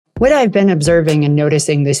What I've been observing and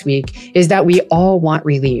noticing this week is that we all want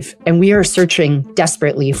relief, and we are searching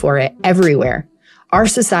desperately for it everywhere. Our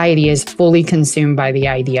society is fully consumed by the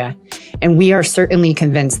idea, and we are certainly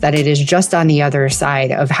convinced that it is just on the other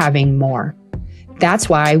side of having more. That's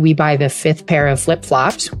why we buy the 5th pair of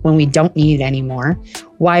flip-flops when we don't need any more,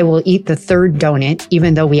 why we'll eat the 3rd donut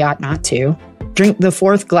even though we ought not to, drink the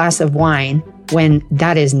 4th glass of wine when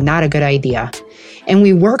that is not a good idea. And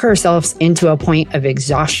we work ourselves into a point of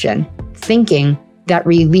exhaustion, thinking that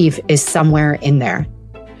relief is somewhere in there.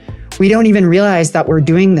 We don't even realize that we're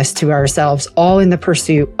doing this to ourselves, all in the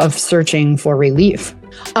pursuit of searching for relief.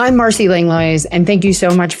 I'm Marcy Langlois, and thank you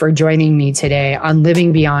so much for joining me today on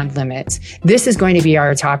Living Beyond Limits. This is going to be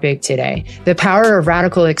our topic today, the power of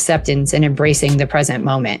radical acceptance and embracing the present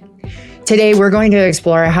moment. Today, we're going to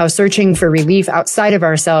explore how searching for relief outside of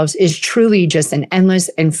ourselves is truly just an endless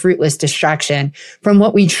and fruitless distraction from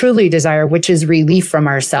what we truly desire, which is relief from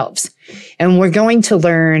ourselves. And we're going to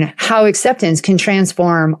learn how acceptance can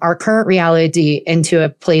transform our current reality into a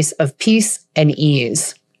place of peace and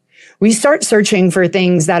ease. We start searching for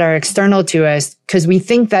things that are external to us because we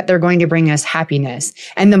think that they're going to bring us happiness.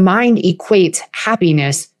 And the mind equates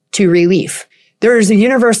happiness to relief. There is a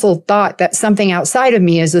universal thought that something outside of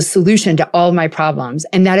me is a solution to all my problems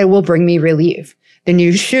and that it will bring me relief. The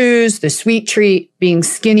new shoes, the sweet treat, being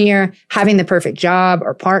skinnier, having the perfect job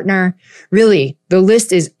or partner. Really, the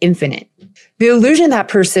list is infinite. The illusion that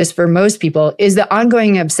persists for most people is the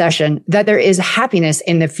ongoing obsession that there is happiness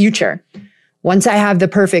in the future. Once I have the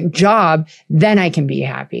perfect job, then I can be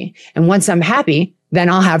happy. And once I'm happy, then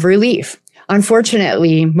I'll have relief.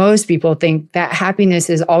 Unfortunately, most people think that happiness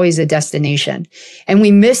is always a destination. And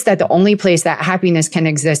we miss that the only place that happiness can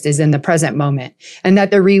exist is in the present moment. And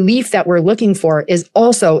that the relief that we're looking for is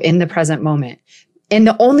also in the present moment. And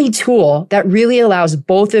the only tool that really allows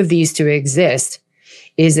both of these to exist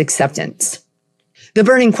is acceptance. The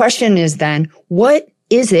burning question is then, what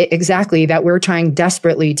is it exactly that we're trying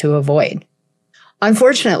desperately to avoid?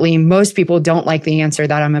 Unfortunately, most people don't like the answer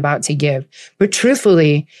that I'm about to give, but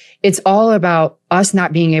truthfully, it's all about us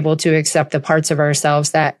not being able to accept the parts of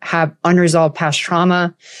ourselves that have unresolved past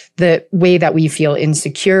trauma, the way that we feel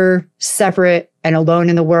insecure, separate, and alone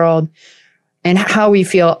in the world, and how we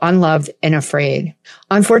feel unloved and afraid.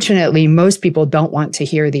 Unfortunately, most people don't want to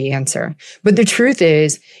hear the answer, but the truth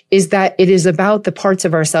is that it is about the parts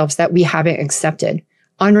of ourselves that we haven't accepted.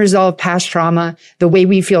 Unresolved past trauma, the way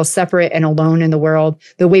we feel separate and alone in the world,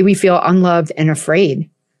 the way we feel unloved and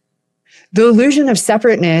afraid. The illusion of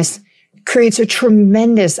separateness creates a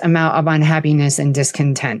tremendous amount of unhappiness and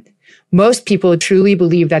discontent. Most people truly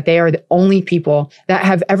believe that they are the only people that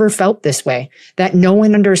have ever felt this way, that no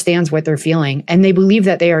one understands what they're feeling, and they believe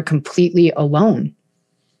that they are completely alone.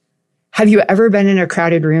 Have you ever been in a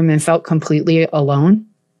crowded room and felt completely alone?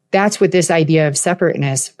 That's what this idea of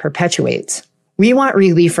separateness perpetuates. We want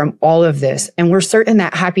relief from all of this, and we're certain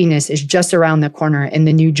that happiness is just around the corner in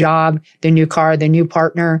the new job, the new car, the new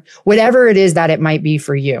partner, whatever it is that it might be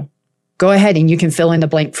for you. Go ahead and you can fill in the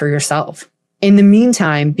blank for yourself. In the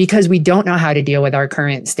meantime, because we don't know how to deal with our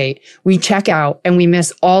current state, we check out and we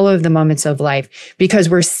miss all of the moments of life because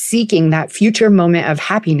we're seeking that future moment of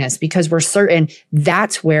happiness because we're certain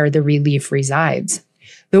that's where the relief resides.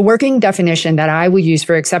 The working definition that I will use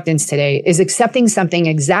for acceptance today is accepting something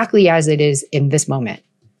exactly as it is in this moment.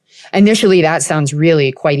 Initially, that sounds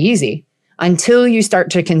really quite easy until you start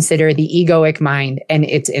to consider the egoic mind and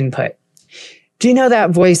its input. Do you know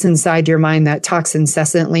that voice inside your mind that talks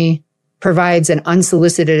incessantly, provides an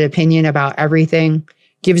unsolicited opinion about everything,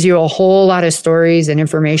 gives you a whole lot of stories and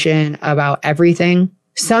information about everything?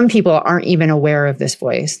 Some people aren't even aware of this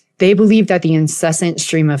voice. They believe that the incessant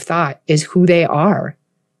stream of thought is who they are.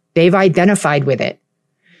 They've identified with it,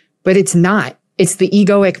 but it's not. It's the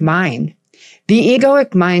egoic mind. The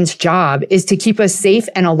egoic mind's job is to keep us safe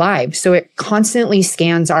and alive, so it constantly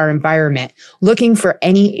scans our environment, looking for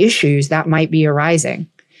any issues that might be arising.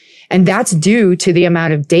 And that's due to the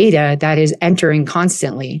amount of data that is entering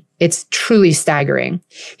constantly. It's truly staggering.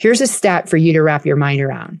 Here's a stat for you to wrap your mind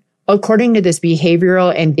around. According to this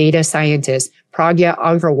behavioral and data scientist, Pragya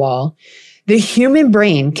Agrawal, the human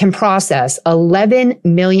brain can process 11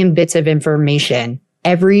 million bits of information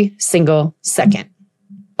every single second.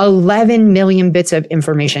 11 million bits of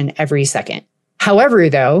information every second. However,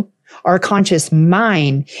 though, our conscious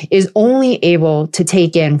mind is only able to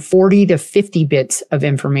take in 40 to 50 bits of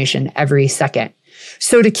information every second.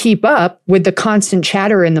 So to keep up with the constant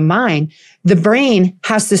chatter in the mind, the brain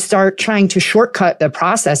has to start trying to shortcut the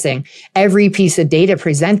processing every piece of data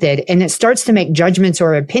presented, and it starts to make judgments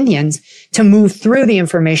or opinions to move through the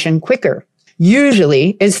information quicker.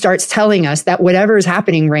 Usually it starts telling us that whatever is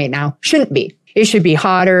happening right now shouldn't be. It should be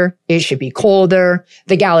hotter. It should be colder.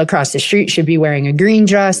 The gal across the street should be wearing a green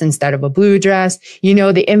dress instead of a blue dress.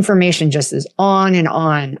 The information just is on and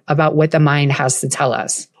on about what the mind has to tell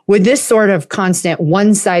us. With this sort of constant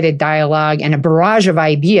one-sided dialogue and a barrage of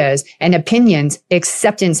ideas and opinions,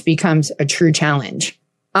 acceptance becomes a true challenge.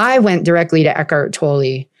 I went directly to Eckhart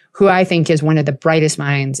Tolle, who I think is one of the brightest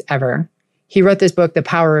minds ever. He wrote this book, The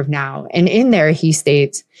Power of Now, and in there he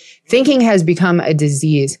states, thinking has become a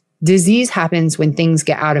disease. Disease happens when things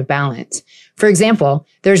get out of balance. For example,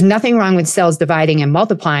 there's nothing wrong with cells dividing and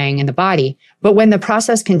multiplying in the body, but when the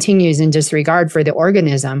process continues in disregard for the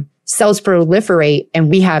organism, cells proliferate and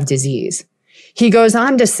we have disease. He goes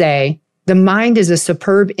on to say, the mind is a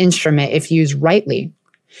superb instrument if used rightly.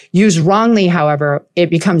 Used wrongly, however, it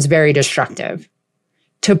becomes very destructive.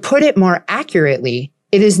 To put it more accurately,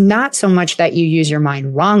 it is not so much that you use your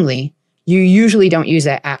mind wrongly. You usually don't use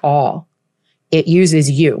it at all. It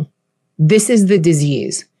uses you. This is the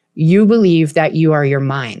disease. You believe that you are your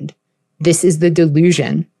mind. This is the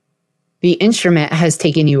delusion. The instrument has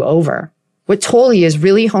taken you over. What Tolle is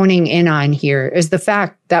really honing in on here is the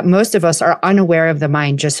fact that most of us are unaware of the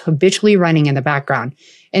mind just habitually running in the background,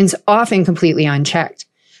 and it's often completely unchecked.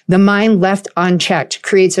 The mind left unchecked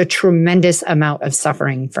creates a tremendous amount of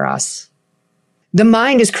suffering for us. The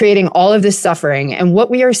mind is creating all of this suffering, and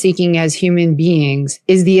what we are seeking as human beings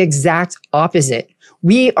is the exact opposite.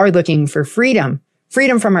 We are looking for freedom.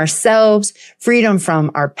 Freedom from ourselves, freedom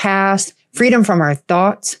from our past, freedom from our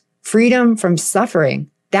thoughts, freedom from suffering.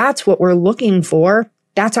 That's what we're looking for.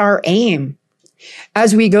 That's our aim.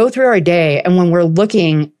 As we go through our day and when we're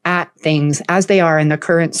looking at things as they are in the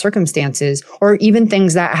current circumstances, or even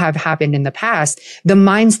things that have happened in the past, the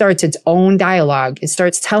mind starts its own dialogue. It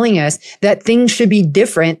starts telling us that things should be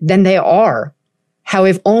different than they are. How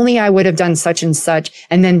if only I would have done such and such,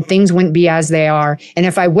 and then things wouldn't be as they are. And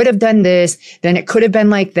if I would have done this, then it could have been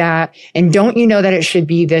like that. And don't you know that it should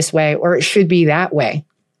be this way or it should be that way?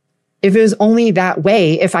 If it was only that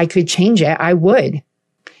way, if I could change it, I would.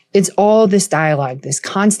 It's all this dialogue, this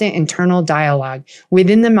constant internal dialogue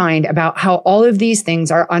within the mind about how all of these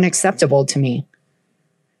things are unacceptable to me.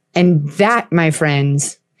 And that, my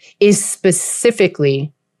friends, is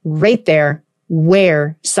specifically right there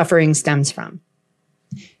where suffering stems from.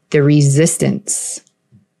 The resistance.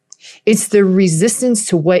 It's the resistance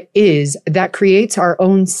to what is that creates our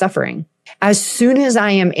own suffering. As soon as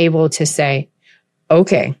I am able to say,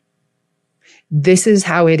 okay, this is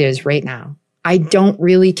how it is right now. I don't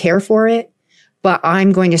really care for it, but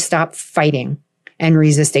I'm going to stop fighting and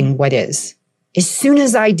resisting what is. As soon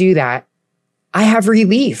as I do that, I have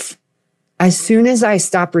relief. As soon as I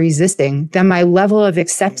stop resisting, then my level of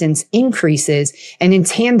acceptance increases, and in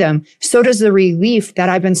tandem, so does the relief that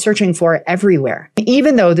I've been searching for everywhere.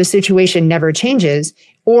 Even though the situation never changes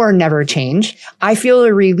or never changed, I feel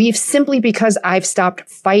a relief simply because I've stopped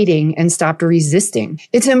fighting and stopped resisting.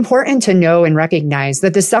 It's important to know and recognize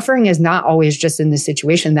that the suffering is not always just in the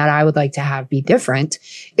situation that I would like to have be different.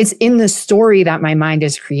 It's in the story that my mind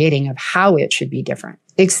is creating of how it should be different.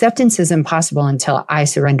 Acceptance is impossible until I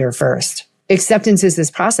surrender first. Acceptance is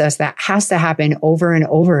this process that has to happen over and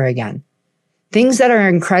over again. Things that are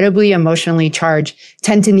incredibly emotionally charged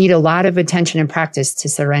tend to need a lot of attention and practice to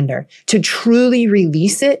surrender, to truly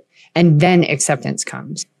release it, and then acceptance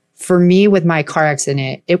comes. For me, with my car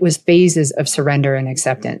accident, it was phases of surrender and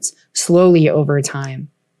acceptance, slowly over time.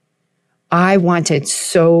 I wanted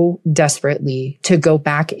so desperately to go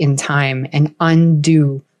back in time and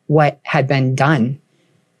undo what had been done.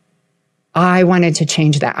 I wanted to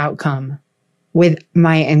change the outcome with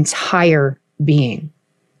my entire being.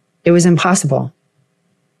 It was impossible.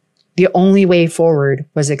 The only way forward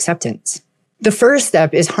was acceptance. The first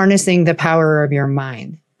step is harnessing the power of your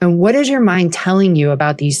mind. And what is your mind telling you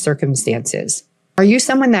about these circumstances? Are you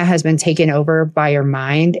someone that has been taken over by your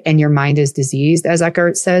mind and your mind is diseased, as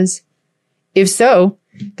Eckhart says? If so,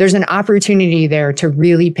 there's an opportunity there to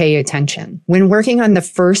really pay attention. When working on the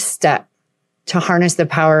first step to harness the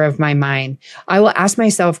power of my mind, I will ask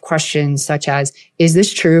myself questions such as, is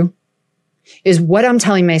this true? Is what I'm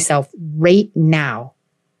telling myself right now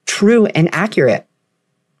true and accurate?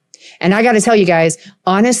 And I got to tell you guys,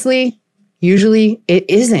 honestly, usually it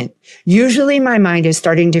isn't. Usually my mind is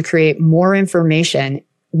starting to create more information,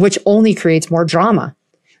 which only creates more drama.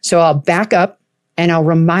 So I'll back up and I'll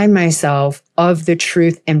remind myself of the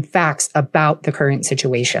truth and facts about the current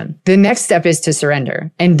situation. The next step is to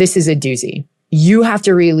surrender. And this is a doozy. You have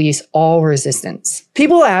to release all resistance.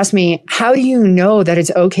 People ask me, how do you know that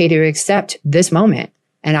it's okay to accept this moment?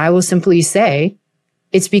 And I will simply say,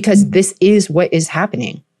 it's because this is what is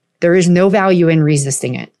happening. There is no value in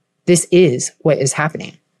resisting it. This is what is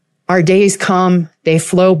happening. Our days come, they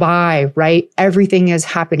flow by, right? Everything is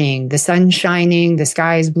happening. The sun's shining, the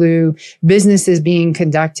sky is blue, business is being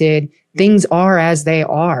conducted. Things are as they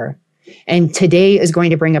are. And today is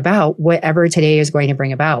going to bring about whatever today is going to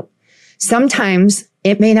bring about. Sometimes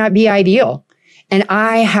it may not be ideal. And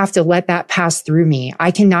I have to let that pass through me.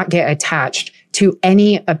 I cannot get attached to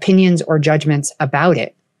any opinions or judgments about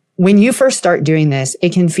it. When you first start doing this,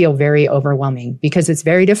 it can feel very overwhelming because it's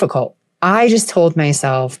very difficult. I just told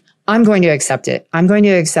myself, I'm going to accept it. I'm going to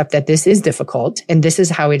accept that this is difficult and this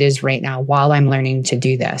is how it is right now while I'm learning to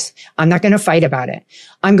do this. I'm not going to fight about it.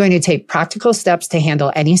 I'm going to take practical steps to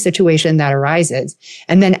handle any situation that arises.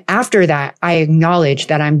 And then after that, I acknowledge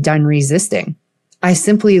that I'm done resisting. I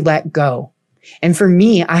simply let go. And for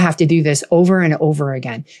me, I have to do this over and over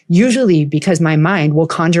again, usually because my mind will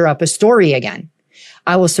conjure up a story again.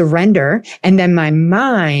 I will surrender, and then my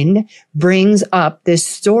mind brings up this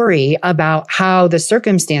story about how the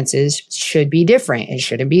circumstances should be different. It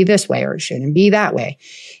shouldn't be this way or it shouldn't be that way.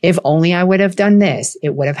 If only I would have done this,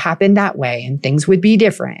 it would have happened that way and things would be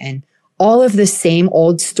different. And all of the same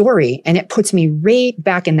old story. And it puts me right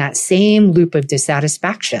back in that same loop of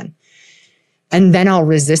dissatisfaction. And then I'll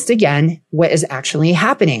resist again what is actually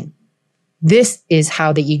happening. This is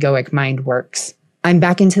how the egoic mind works. I'm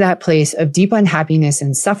back into that place of deep unhappiness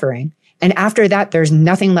and suffering. And after that, there's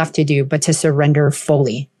nothing left to do but to surrender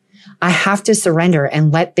fully. I have to surrender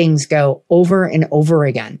and let things go over and over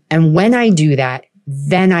again. And when I do that,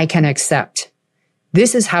 then I can accept.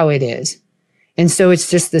 This is how it is. And so it's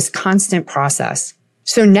just this constant process.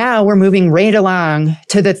 So now we're moving right along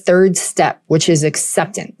to the third step, which is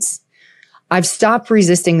acceptance. I've stopped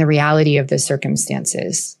resisting the reality of the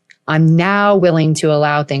circumstances. I'm now willing to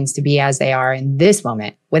allow things to be as they are in this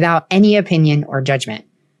moment without any opinion or judgment.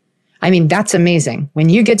 I mean, that's amazing. When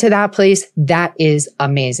you get to that place, that is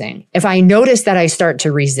amazing. If I notice that I start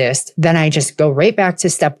to resist, then I just go right back to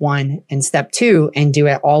step 1 and step 2 and do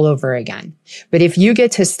it all over again. But if you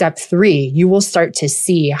get to step 3, you will start to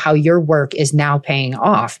see how your work is now paying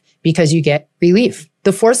off because you get relief.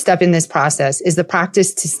 The fourth step in this process is the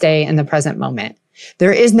practice to stay in the present moment.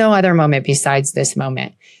 There is no other moment besides this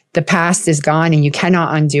moment. The past is gone and you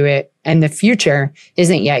cannot undo it. And the future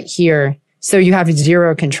isn't yet here. So you have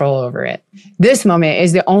zero control over it. This moment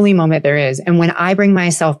is the only moment there is. And when I bring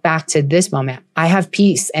myself back to this moment, I have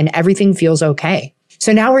peace and everything feels okay.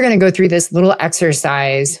 So now we're going to go through this little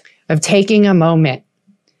exercise of taking a moment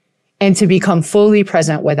and to become fully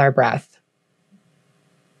present with our breath.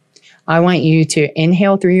 I want you to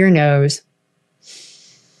inhale through your nose,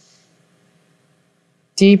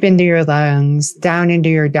 deep into your lungs, down into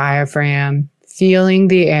your diaphragm, feeling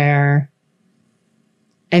the air,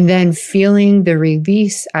 and then feeling the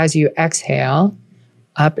release as you exhale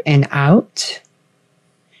up and out,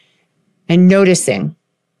 and noticing.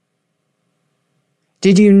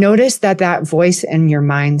 Did you notice that that voice in your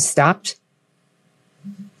mind stopped?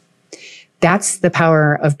 That's the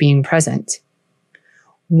power of being present.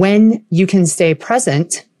 When you can stay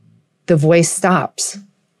present, the voice stops.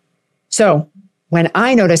 So when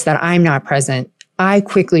I notice that I'm not present, I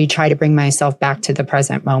quickly try to bring myself back to the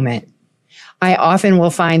present moment. I often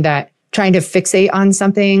will find that trying to fixate on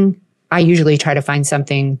something, I usually try to find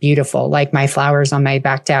something beautiful, like my flowers on my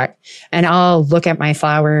back deck. And I'll look at my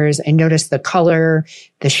flowers and notice the color,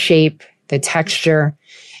 the shape, the texture.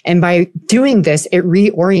 And by doing this, it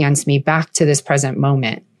reorients me back to this present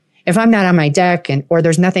moment. If I'm not on my deck or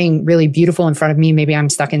there's nothing really beautiful in front of me, maybe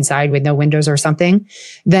I'm stuck inside with no windows or something,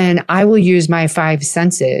 then I will use my 5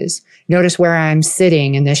 senses. Notice where I'm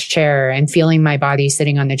sitting in this chair and feeling my body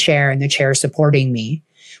sitting on the chair and the chair supporting me.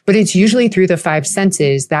 But it's usually through the 5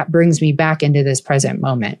 senses that brings me back into this present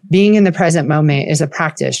moment. Being in the present moment is a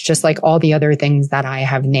practice, just like all the other things that I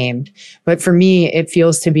have named. But for me, it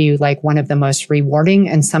feels to be like one of the most rewarding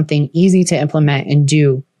and something easy to implement and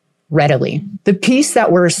do readily. The peace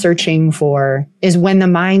that we're searching for is when the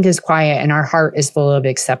mind is quiet and our heart is full of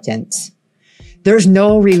acceptance. There's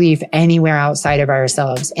no relief anywhere outside of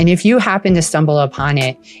ourselves. And if you happen to stumble upon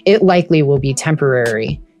it, it likely will be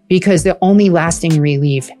temporary because the only lasting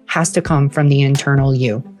relief has to come from the internal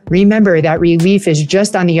you. Remember that relief is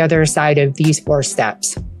just on the other side of these 4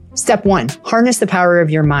 steps. Step 1, harness the power of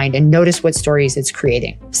your mind and notice what stories it's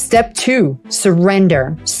creating. Step 2,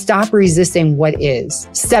 surrender. Stop resisting what is.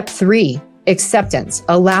 Step 3, acceptance,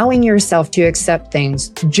 allowing yourself to accept things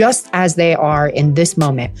just as they are in this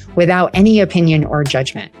moment without any opinion or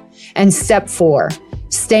judgment. And step 4,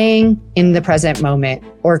 staying in the present moment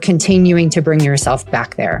or continuing to bring yourself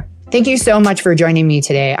back there. Thank you so much for joining me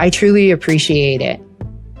today. I truly appreciate it.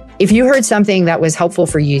 If you heard something that was helpful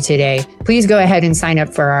for you today, please go ahead and sign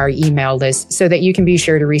up for our email list so that you can be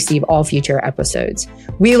sure to receive all future episodes.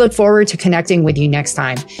 We look forward to connecting with you next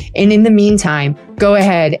time. And in the meantime, go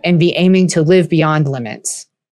ahead and be aiming to live beyond limits.